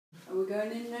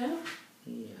going in now?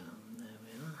 Yeah, there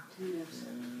we are. Yes.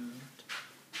 And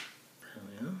there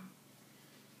we are.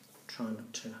 Try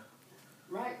not to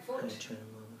Right foot. hurt you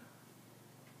anymore.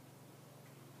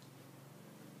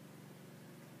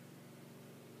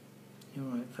 You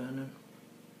alright, Vernon?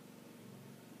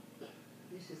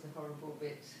 This is the horrible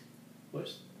bit.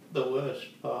 What's the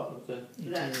worst part of the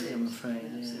It That's is, it. I'm afraid,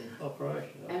 That's yeah. it.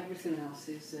 operation? Everything else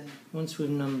is... Once we've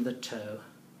numbed the toe,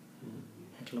 Mm.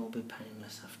 it'll all be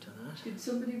painless after that. Did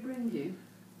somebody bring you?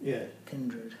 Yeah.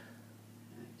 Kindred.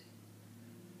 Right.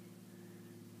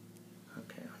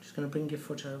 Okay, I'm just going to bring your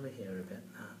foot over here a bit.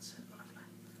 That's it, lovely.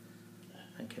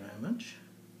 Thank you very much.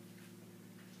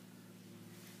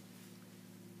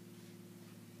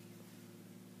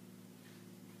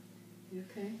 You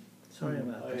okay? Sorry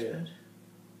about this yeah. bit.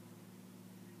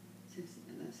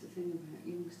 That's the thing about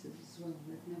youngsters as well.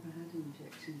 They've never had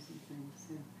injections and things,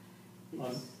 so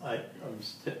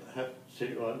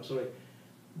I'm sorry.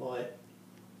 My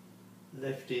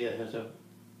left ear has a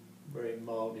very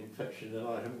mild infection, and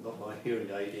I haven't got my hearing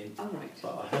aid in. all right.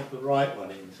 But I have the right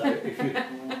one in. So if you,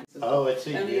 oh, I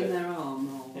see. Only Yeah. in their arm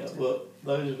or Yeah, whatever. well,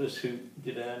 those of us who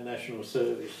did our national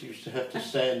service used to have to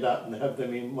stand up and have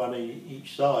them in one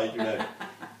each side, you know.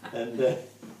 And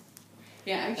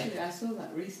Yeah, actually, I saw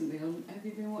that recently. Have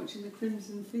you been watching the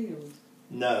Crimson Field?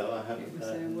 no, I haven't. It was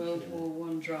a World War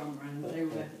One drama, and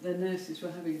the nurses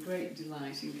were having great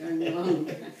delight in going along.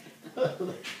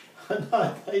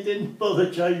 No, they didn't bother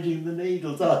changing the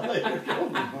needles, either.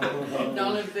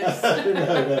 None of this.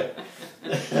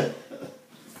 No.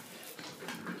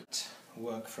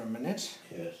 Work for a minute.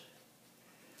 Yes.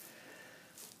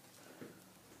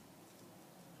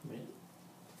 I mean,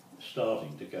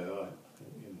 starting to go.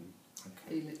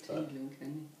 Feel it tingling,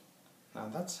 can you? Now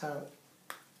that's how,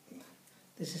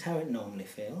 this is how it normally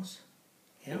feels.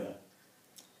 Yeah?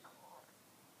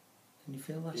 Can you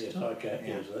feel that Yes, at all? I can.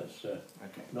 Yeah. Yes, that's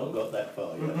Okay. not got that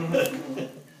far yet.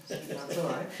 That's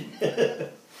alright.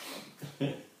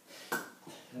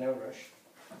 No rush.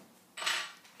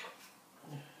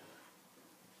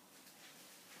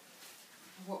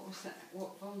 What was that?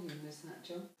 What volume is that,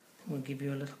 John? We'll give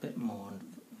you a little bit more,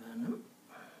 Vernon.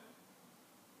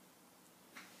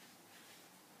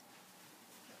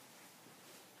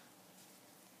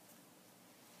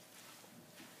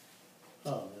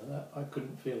 Oh, no, that, I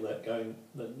couldn't feel that going,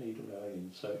 the needle going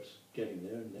in, so it's getting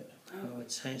there, isn't it? I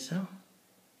would say so.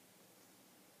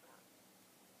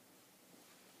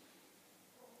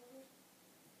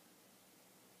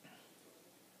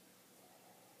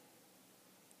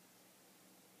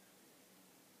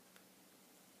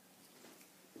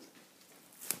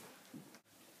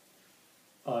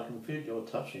 I can feel you're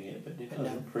touching it, but it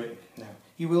doesn't prick. No.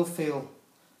 You will feel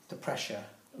the pressure,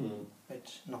 Mm.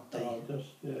 but not the... Oh, just,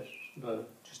 yes, no.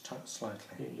 Just tight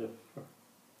slightly. It's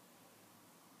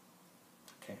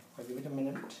Okay, I'll give it a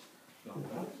minute longer.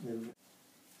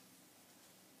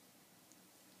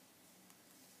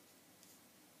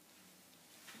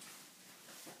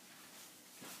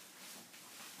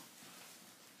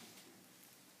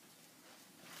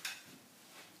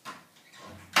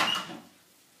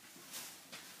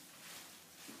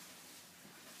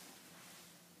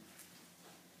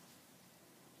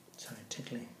 Sorry,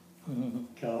 tickly.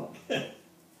 Can't.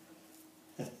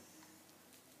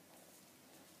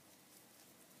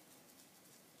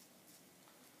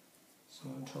 So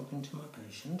I'm talking to my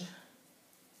patient.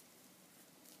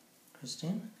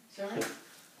 Christine, Sorry?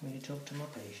 will you talk to my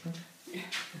patient?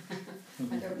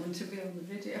 I don't want to be on the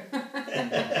video.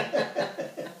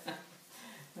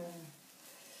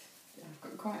 I've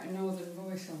got quite a northern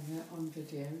voice on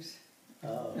videos.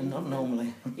 Oh. And not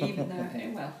normally. Even though I've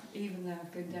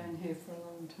been down here for a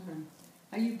long time.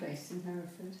 Are you based in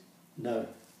Hereford? No,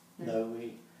 no,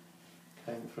 we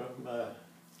came from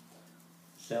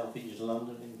South East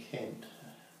London in Kent.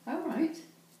 Oh, right.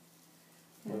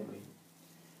 Yeah. When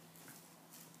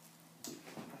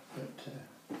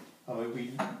but I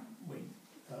mean,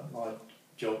 my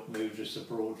job moved us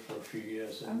abroad for a few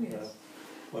years, and Oh, yes.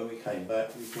 when we came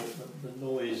back, we thought that the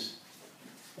noise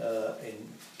in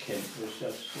Kent was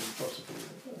just impossible,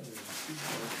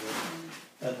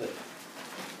 and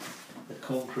the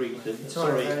concrete and It's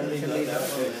sorry, all right, and you can leave that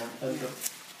one there. and the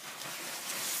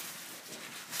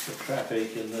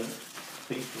traffic and the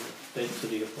people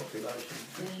density of population.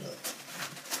 Yes.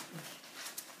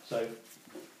 So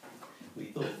we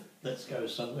thought, let's go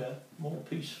somewhere more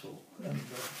peaceful. And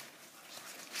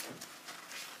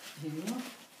Here you are.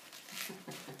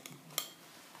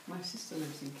 My sister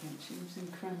lives in Kent. She lives in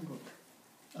Cranbrook.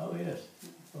 oh yes,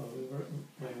 well, we were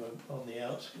on the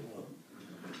outskirts,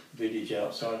 village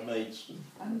outside Maidstone.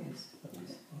 Oh, yes.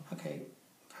 Yes. Okay,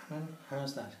 Vernon,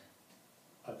 how's that?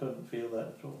 I couldn't feel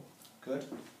that at all. Good.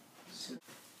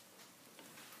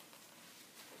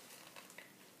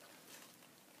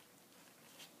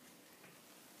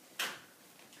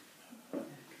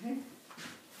 Okay.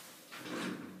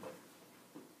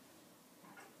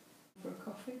 For a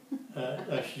coffee?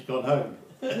 No, she's gone home.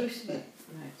 Who's she?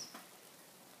 Right.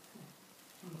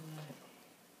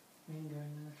 Finger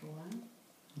in the little lamb.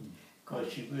 Well,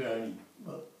 we're only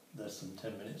less than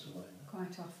 10 minutes away now.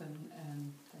 Quite often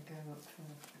they go up for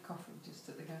a coffee just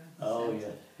at the garden Oh,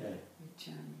 centre, yeah. which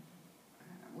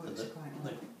works quite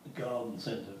well. The garden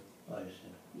centre place,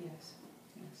 yeah. Yes,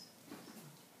 yes.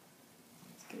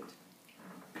 It's good.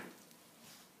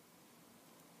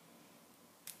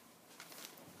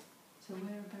 So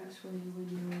whereabouts were you when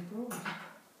you were abroad?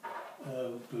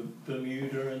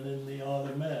 Bermuda and then the Isle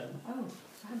of Man. Oh,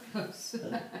 fabulous.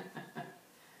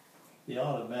 The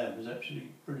Isle of Man was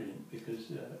absolutely brilliant because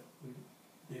we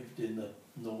lived in the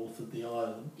north of the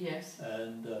island. Yes.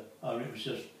 And I mean, it was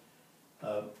just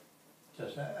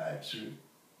absolute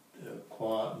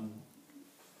quiet and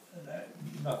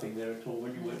nothing there at all.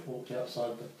 When you walked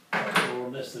outside the door,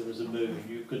 unless there was a moon,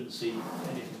 you couldn't see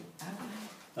anything.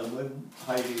 And when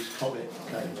Halley's Comet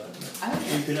came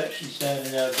over, you could actually stand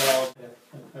in our garden. Yeah,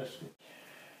 fantastic.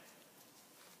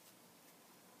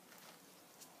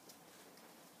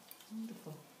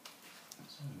 Wonderful.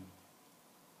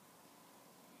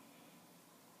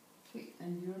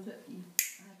 And you've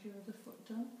had your other foot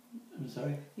done? I'm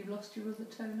sorry? You've lost your other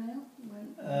toenail?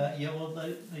 Yeah, well,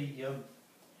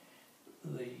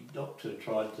 the doctor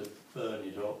tried to burn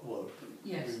it off,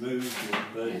 yes. remove it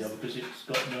and burn it off because it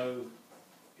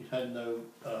had no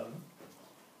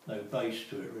base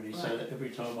to it really. Right. So that every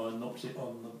time I knocked it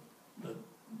on the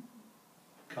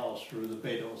caster of the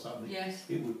bed or something, yes.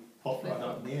 it would pop right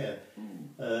up in the air.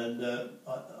 And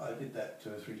I did that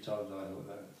 2 or 3 times. I thought,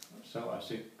 no. So I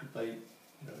said, could they,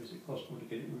 is it possible to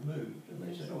get it removed? And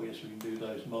they said, oh yes, we can do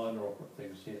those minor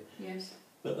things here. Yes.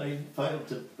 But they failed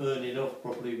to burn it off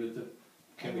properly with the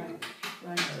chemicals.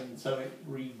 Right. And so it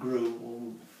regrew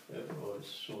all. It's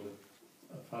sort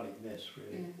of a funny mess,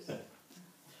 really. Yes.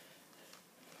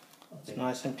 It's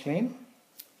nice and clean.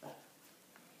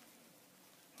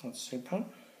 That's super.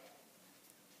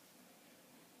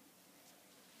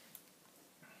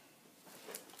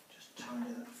 Just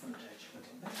tidy that front edge a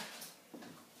little bit.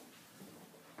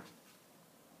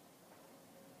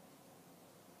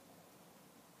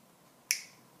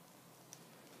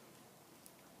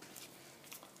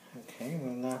 Okay,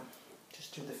 we'll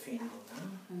just do the female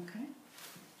now. Okay.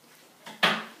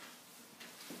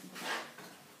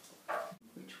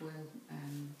 Which will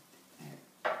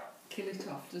kill it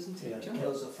off, doesn't it, Yeah, John? It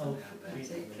kills off the nail That's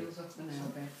bed. it, kills off the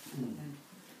nail bed.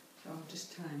 So I'll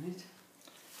just time it.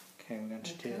 Okay, we're going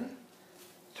to do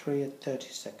 3 at 30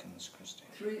 seconds, Christy.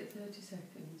 3 at 30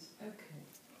 seconds, okay.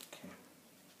 Okay.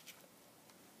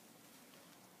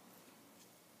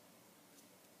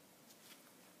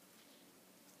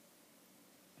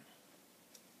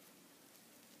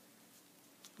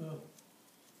 Well.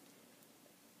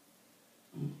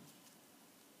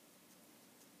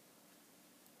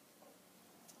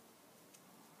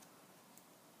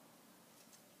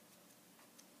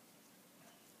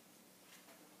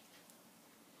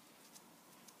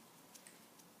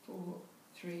 4,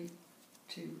 3,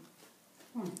 2,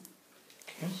 1. Okay.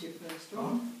 That's your first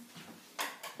one.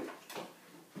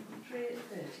 3 at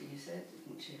 30, you said,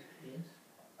 didn't you? Yes.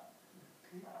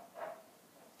 Okay.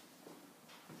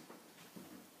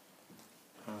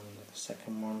 And the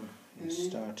second one is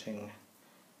starting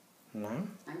now.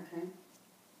 Okay.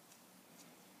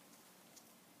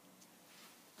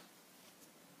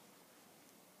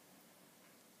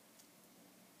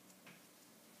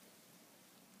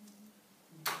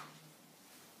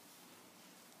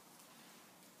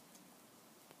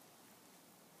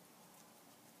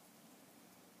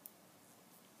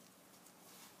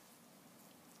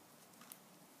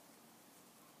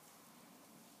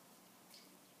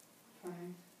 Five,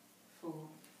 4,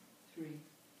 3,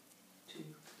 2,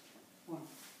 1.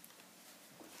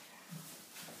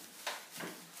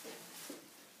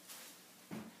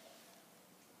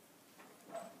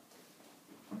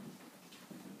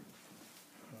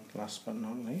 And last but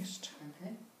not least.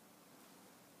 Okay.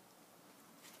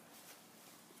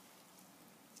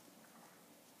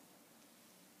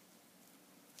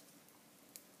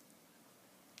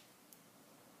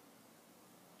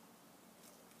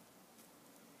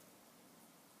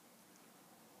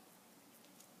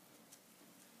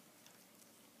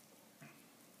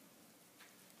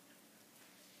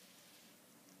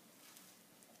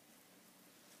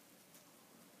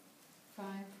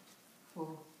 Five, 4,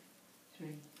 3,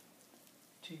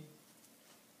 2,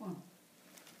 1.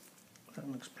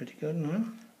 looks pretty good now.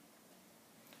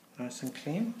 Nice and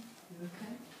clean. You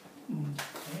okay?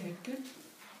 Okay, Good.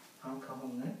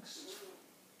 alcohol next.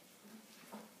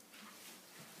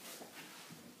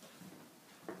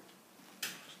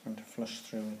 Just going to flush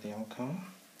through with the alcohol.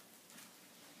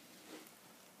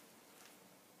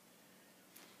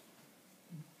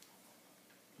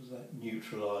 Does that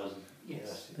neutralise?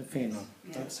 Yes. The phenol,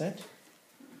 Yeah. that's it.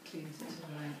 Cleans it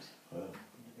all out. Well,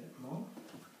 A bit more.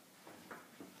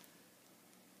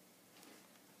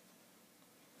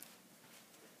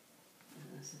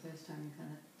 That's the first time you've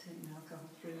kind of taken alcohol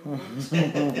through.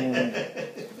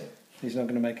 He's not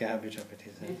going to make a habit of it,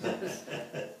 is he?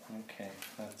 Okay,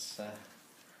 that's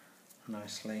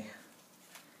nicely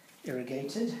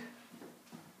irrigated.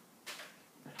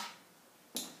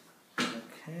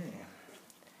 Okay,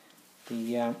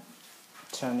 the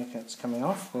tourniquet's coming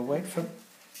off. We'll wait for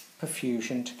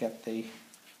perfusion to get the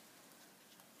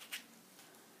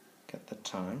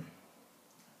time.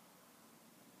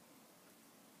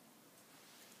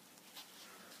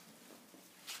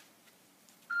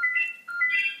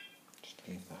 Just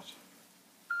leave that.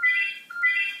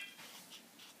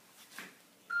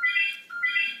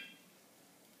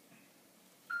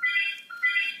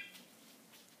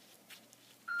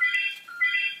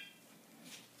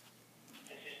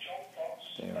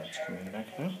 There, it's coming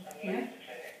back now. Yeah?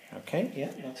 Okay,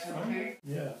 yeah, that's fine. Okay.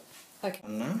 yeah.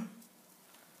 And now,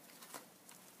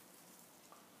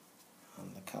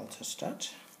 and the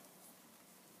Caltostat.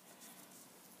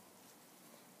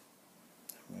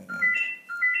 We're going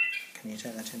to, can you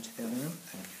take that into the other room?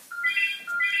 Thank you.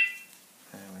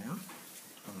 There we are.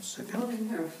 1 second. Morning,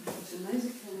 Hereford. It's a laser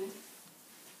clinic.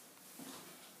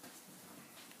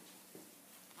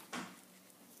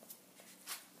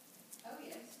 Oh,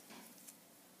 yes.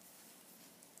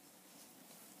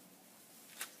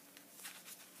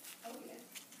 Oh, yes.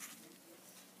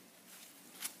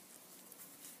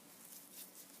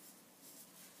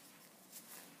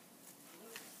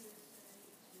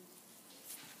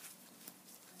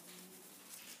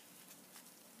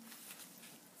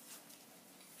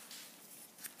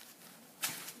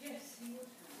 Yes, he would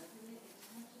have, and it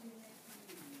has to be made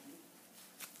convenient.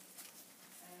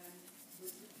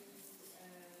 Would you do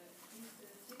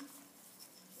 3:30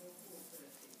 or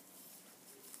 4:30?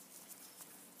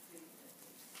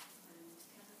 3:30. And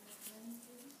can I have them,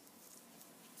 please?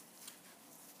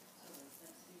 Sorry,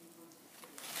 that's who you wanted to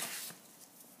do.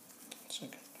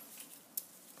 Second.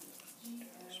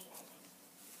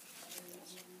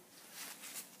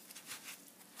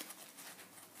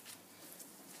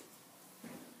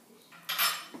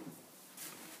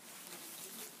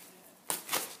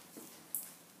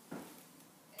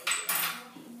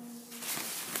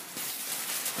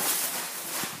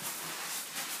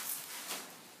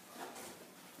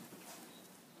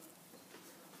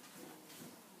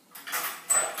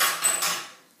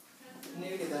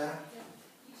 Nearly there.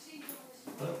 Just in case.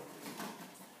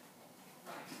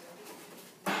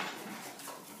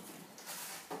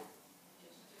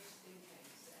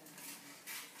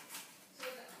 So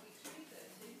that will be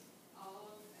 3:30 on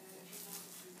Ingrown Toenail.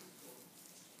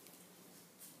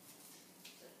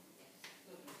 So, yes,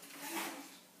 lovely. Thank you.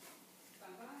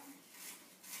 Bye-bye.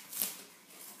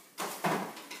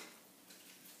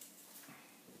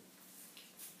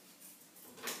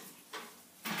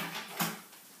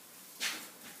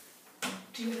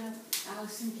 Do you have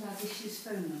Alison Gladish's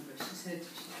phone number? She said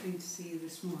she's been to see you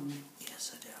this morning.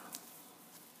 Yes, I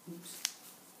do. Oops.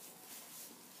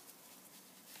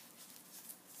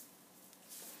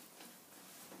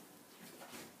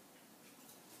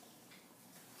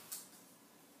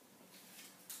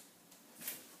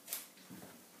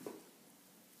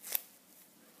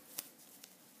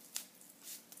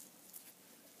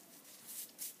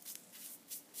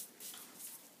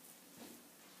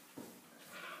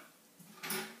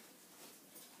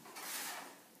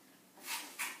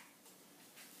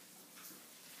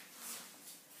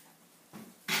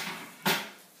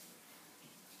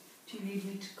 Do you need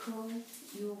me to call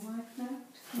your wife now?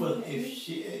 Well, if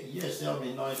she, yes, I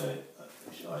mean, I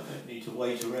don't need to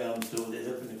wait around till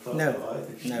 11 o'clock. No, right?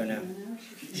 If she- no, no.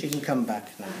 She can come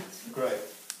back now. Great.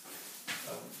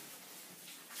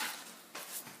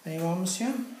 There you are,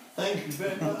 monsieur. Thank you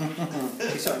very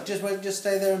much. Sorry, just wait, just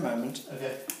stay there a moment.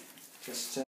 Okay. Just.